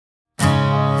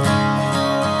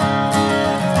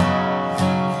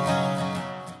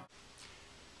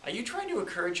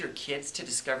encourage your kids to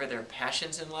discover their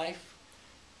passions in life?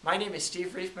 My name is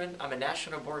Steve Reifman. I'm a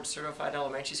National Board Certified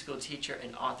Elementary School teacher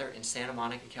and author in Santa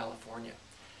Monica, California.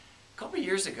 A couple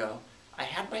years ago, I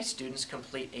had my students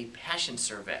complete a passion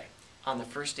survey on the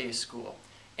first day of school,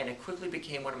 and it quickly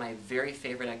became one of my very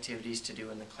favorite activities to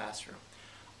do in the classroom.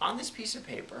 On this piece of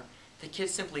paper, the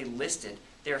kids simply listed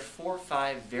their 4 or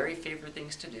 5 very favorite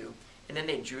things to do, and then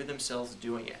they drew themselves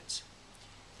doing it.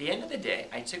 At the end of the day,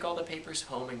 I took all the papers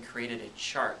home and created a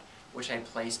chart, which I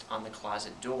placed on the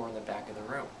closet door in the back of the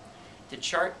room. The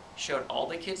chart showed all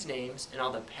the kids' names and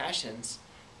all the passions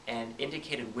and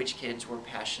indicated which kids were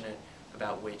passionate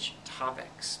about which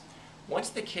topics. Once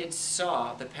the kids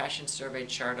saw the passion survey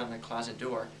chart on the closet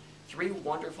door, 3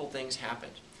 wonderful things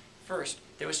happened. First,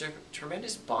 there was a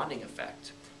tremendous bonding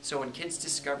effect. So when kids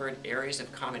discovered areas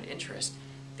of common interest,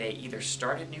 they either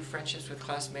started new friendships with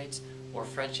classmates or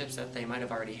friendships that they might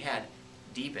have already had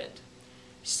deepened.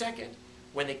 Second,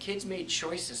 when the kids made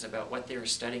choices about what they were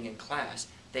studying in class,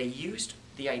 they used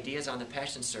the ideas on the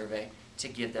passion survey to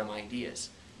give them ideas.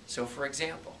 So for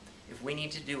example, if we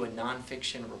need to do a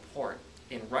nonfiction report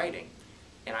in writing,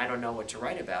 and I don't know what to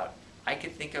write about, I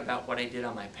could think about what I did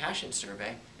on my passion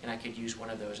survey, and I could use one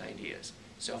of those ideas.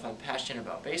 So if I'm passionate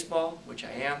about baseball, which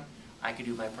I am, I could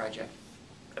do my project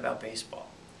about baseball.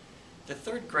 The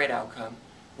third great outcome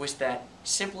was that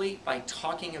simply by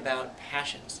talking about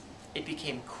passions, it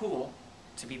became cool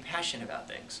to be passionate about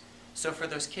things. So for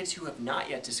those kids who have not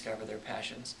yet discovered their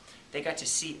passions, they got to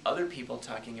see other people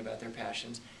talking about their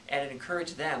passions, and it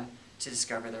encouraged them to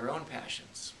discover their own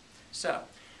passions. So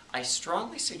I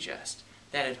strongly suggest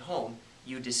that at home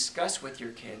you discuss with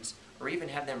your kids, or even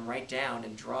have them write down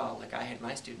and draw, like I had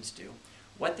my students do,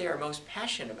 what they are most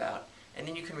passionate about, and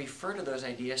then you can refer to those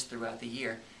ideas throughout the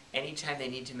year anytime they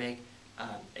need to make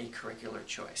a curricular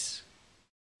choice.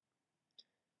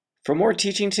 For more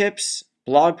teaching tips,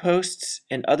 blog posts,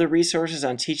 and other resources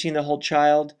on teaching the whole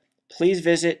child, please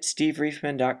visit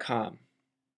stevereifman.com.